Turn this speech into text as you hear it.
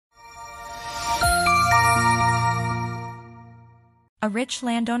A rich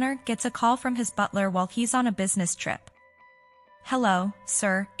landowner gets a call from his butler while he's on a business trip. "Hello,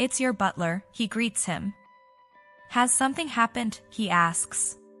 sir, it's your butler," he greets him. "Has something happened?" he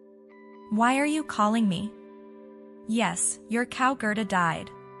asks. "Why are you calling me?" "Yes, your cow Gerda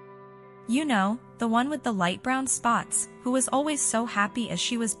died. You know, the one with the light brown spots, who was always so happy as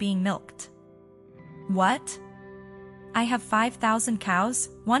she was being milked." "What? I have 5,000 cows,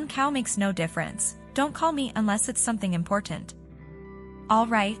 one cow makes no difference. Don't call me unless it's something important." "All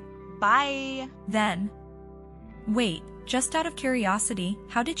right. Bye. Then." "Wait, just out of curiosity,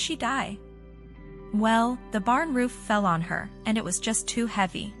 how did she die?" "Well, the barn roof fell on her, and it was just too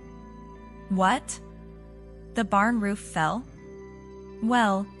heavy." "What? The barn roof fell?"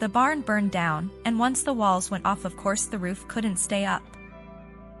 "Well, the barn burned down, and once the walls went off, of course the roof couldn't stay up.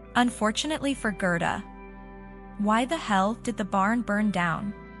 Unfortunately for Gerda." "Why the hell did the barn burn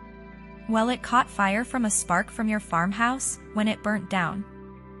down?" "Well, it caught fire from a spark from your farmhouse when it burnt down."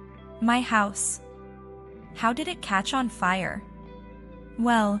 "My house? How did it catch on fire?"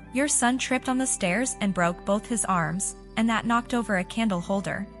 "Well, your son tripped on the stairs and broke both his arms, and that knocked over a candle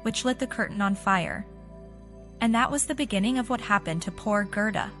holder, which lit the curtain on fire. And that was the beginning of what happened to poor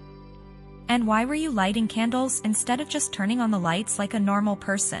Gerda." "And why were you lighting candles instead of just turning on the lights like a normal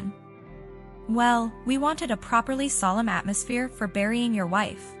person?" "Well, we wanted a properly solemn atmosphere for burying your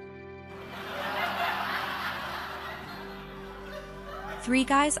wife." Three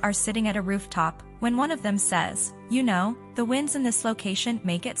guys are sitting at a rooftop when one of them says, "You know, the winds in this location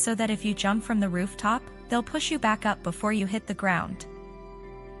make it so that if you jump from the rooftop, they'll push you back up before you hit the ground."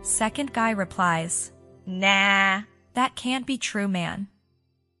 Second guy replies, Nah. "That can't be true, man."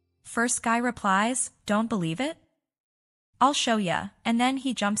 First guy replies, "Don't believe it? I'll show ya," and then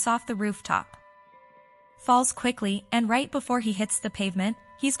he jumps off the rooftop. Falls quickly, and right before he hits the pavement,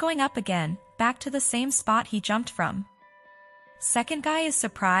 he's going up again, back to the same spot he jumped from. Second guy is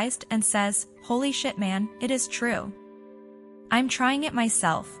surprised and says, "Holy shit, man, it is true. I'm trying it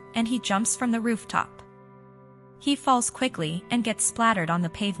myself," and he jumps from the rooftop. He falls quickly and gets splattered on the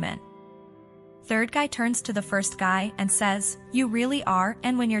pavement. Third guy turns to the first guy and says, "You really are,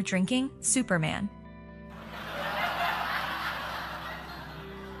 and when you're drinking, Superman."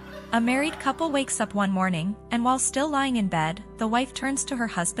 A married couple wakes up one morning, and while still lying in bed, the wife turns to her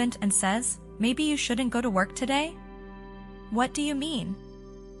husband and says, "Maybe you shouldn't go to work today?" "What do you mean?"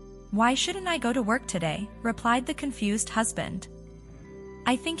 "Why shouldn't I go to work today?" replied the confused husband.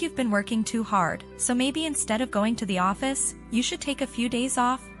 "I think you've been working too hard, so maybe instead of going to the office, you should take a few days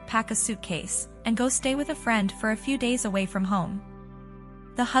off, pack a suitcase, and go stay with a friend for a few days away from home."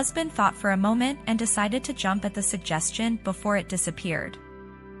 The husband thought for a moment and decided to jump at the suggestion before it disappeared.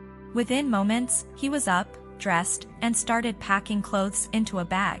 Within moments, he was up, dressed, and started packing clothes into a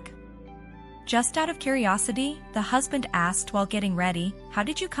bag. Just out of curiosity, the husband asked while getting ready, "How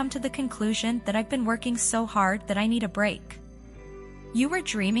did you come to the conclusion that I've been working so hard that I need a break?" "You were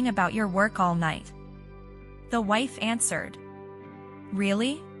dreaming about your work all night." The wife answered.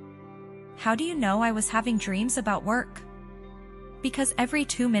 "Really? How do you know I was having dreams about work?" "Because every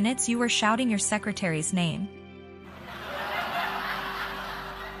 2 minutes you were shouting your secretary's name."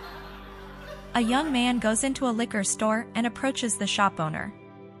 A young man goes into a liquor store and approaches the shop owner.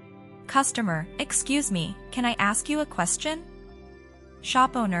 "Customer, excuse me, can I ask you a question?"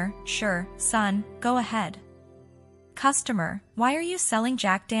 Shop owner, "Sure, son, go ahead." Customer, "Why are you selling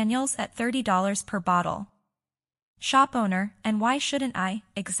Jack Daniels at $30 per bottle?" Shop owner, "And why shouldn't I,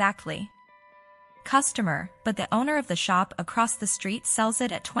 exactly?" Customer, "But the owner of the shop across the street sells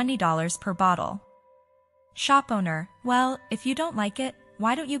it at $20 per bottle." Shop owner, "Well, if you don't like it,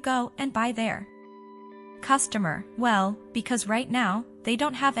 why don't you go and buy there?" Customer, "Well, because right now, they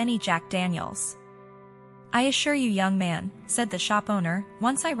don't have any Jack Daniels." "I assure you, young man," said the shop owner,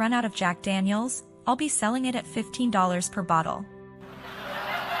 "once I run out of Jack Daniels, I'll be selling it at $15 per bottle."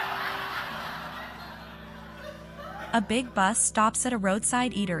 A big bus stops at a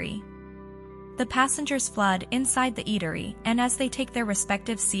roadside eatery. The passengers flood inside the eatery, and as they take their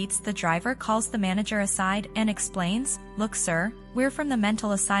respective seats, the driver calls the manager aside and explains, "Look, sir, we're from the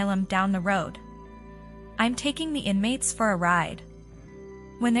mental asylum down the road. I'm taking the inmates for a ride.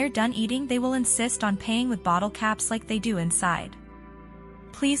 When they're done eating, they will insist on paying with bottle caps like they do inside.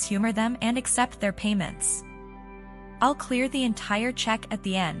 Please humor them and accept their payments. I'll clear the entire check at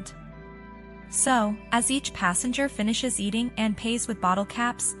the end." So, as each passenger finishes eating and pays with bottle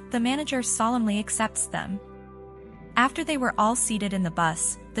caps, the manager solemnly accepts them. After they were all seated in the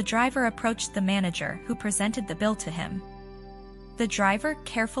bus, the driver approached the manager, who presented the bill to him. The driver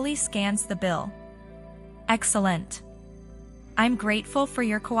carefully scans the bill. "Excellent. I'm grateful for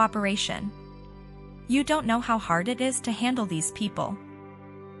your cooperation. You don't know how hard it is to handle these people.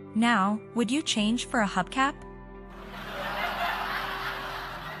 Now, would you change for a hubcap?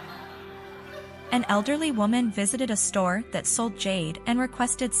 An elderly woman visited a store that sold Jade and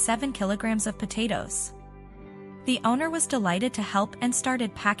requested 7 kilograms of potatoes. The owner was delighted to help and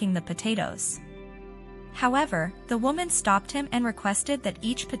started packing the potatoes. However, the woman stopped him and requested that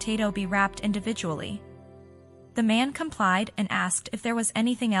each potato be wrapped individually. The man complied and asked if there was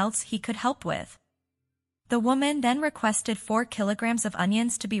anything else he could help with. The woman then requested 4 kilograms of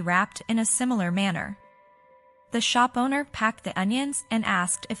onions to be wrapped in a similar manner. The shop owner packed the onions and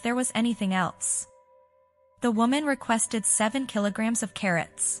asked if there was anything else. The woman requested 7 kilograms of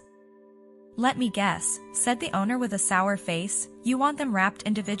carrots. "Let me guess," said the owner with a sour face, "you want them wrapped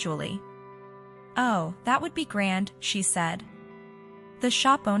individually." "Oh, that would be grand," she said. The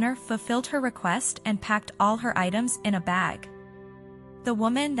shop owner fulfilled her request and packed all her items in a bag. The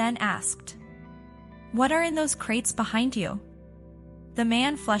woman then asked, "What are in those crates behind you?" The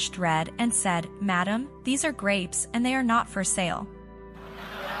man flushed red and said, "Madam, these are grapes and they are not for sale."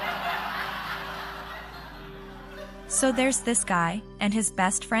 So there's this guy, and his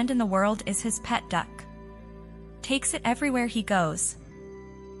best friend in the world is his pet duck. Takes it everywhere he goes.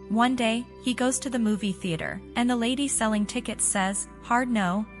 One day, he goes to the movie theater, and the lady selling tickets says, "Hard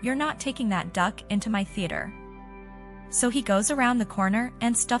no, you're not taking that duck into my theater." So he goes around the corner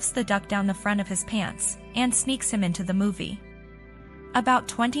and stuffs the duck down the front of his pants, and sneaks him into the movie. About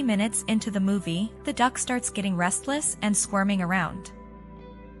 20 minutes into the movie, the duck starts getting restless and squirming around.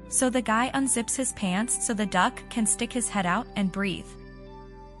 So the guy unzips his pants so the duck can stick his head out and breathe.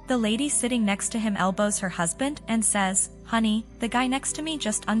 The lady sitting next to him elbows her husband and says, "Honey, the guy next to me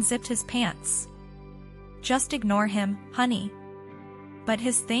just unzipped his pants. Just ignore him, honey. But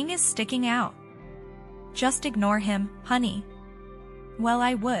his thing is sticking out. Just ignore him, honey." "Well,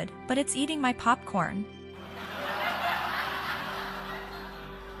 I would, but it's eating my popcorn."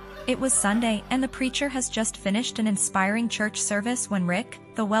 It was Sunday and the preacher has just finished an inspiring church service when Rick,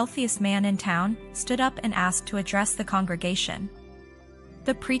 the wealthiest man in town, stood up and asked to address the congregation.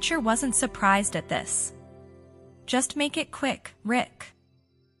 The preacher wasn't surprised at this. "Just make it quick, Rick."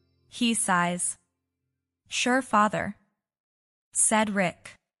 He sighs. "Sure, Father," said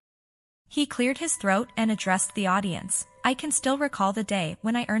Rick. He cleared his throat and addressed the audience. "I can still recall the day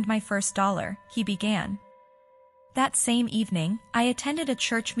when I earned my first dollar," he began. That same evening, I attended a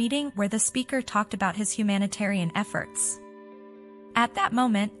church meeting where the speaker talked about his humanitarian efforts. At that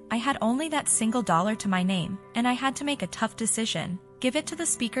moment, I had only that single dollar to my name, and I had to make a tough decision: give it to the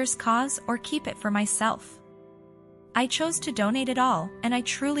speaker's cause or keep it for myself. I chose to donate it all, and I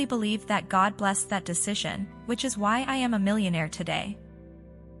truly believe that God blessed that decision, which is why I am a millionaire today.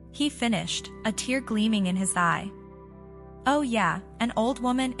 He finished, a tear gleaming in his eye. "Oh yeah," an old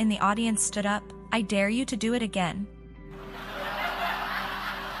woman in the audience stood up, "I dare you to do it again."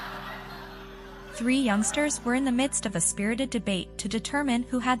 3 youngsters were in the midst of a spirited debate to determine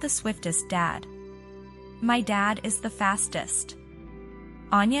who had the swiftest dad. "My dad is the fastest,"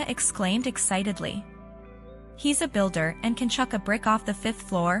 Anya exclaimed excitedly. "He's a builder and can chuck a brick off the 5th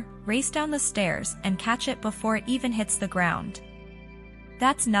floor, race down the stairs and catch it before it even hits the ground."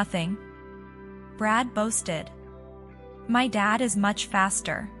 "That's nothing," Brad boasted. "My dad is much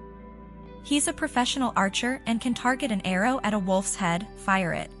faster. He's a professional archer and can target an arrow at a wolf's head,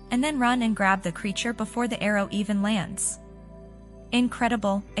 fire it, and then run and grab the creature before the arrow even lands."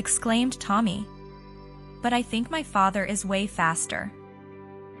 "Incredible," exclaimed Tommy. "But I think my father is way faster."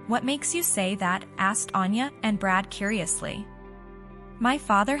 "What makes you say that?" asked Anya and Brad curiously. "My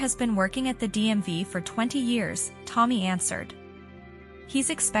father has been working at the DMV for 20 years, Tommy answered. He's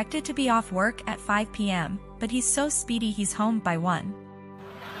expected to be off work at 5 p.m., but he's so speedy he's home by 1.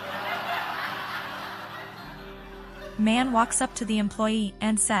 Man walks up to the employee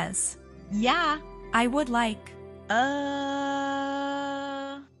and says, Yeah. "I would like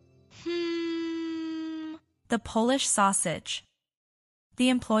the Polish sausage." The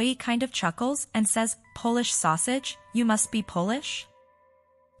employee kind of chuckles and says, "Polish sausage? You must be Polish?"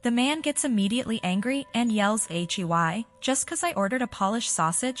 The man gets immediately angry and yells, "Hey, just 'cause I ordered a Polish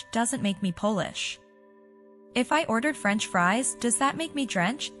sausage doesn't make me Polish. If I ordered French fries, does that make me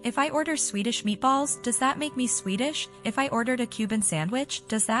Drench? If I order Swedish meatballs, does that make me Swedish? If I ordered a Cuban sandwich,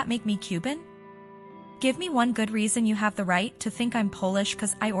 does that make me Cuban? Give me one good reason you have the right to think I'm Polish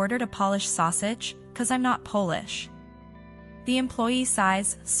 'cause I ordered a Polish sausage, 'cause I'm not Polish." The employee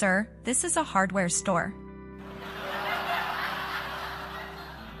sighs, "Sir, this is a hardware store."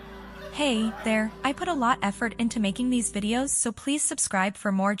 Hey there, I put a lot effort into making these videos, so please subscribe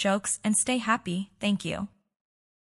for more jokes and stay happy, thank you.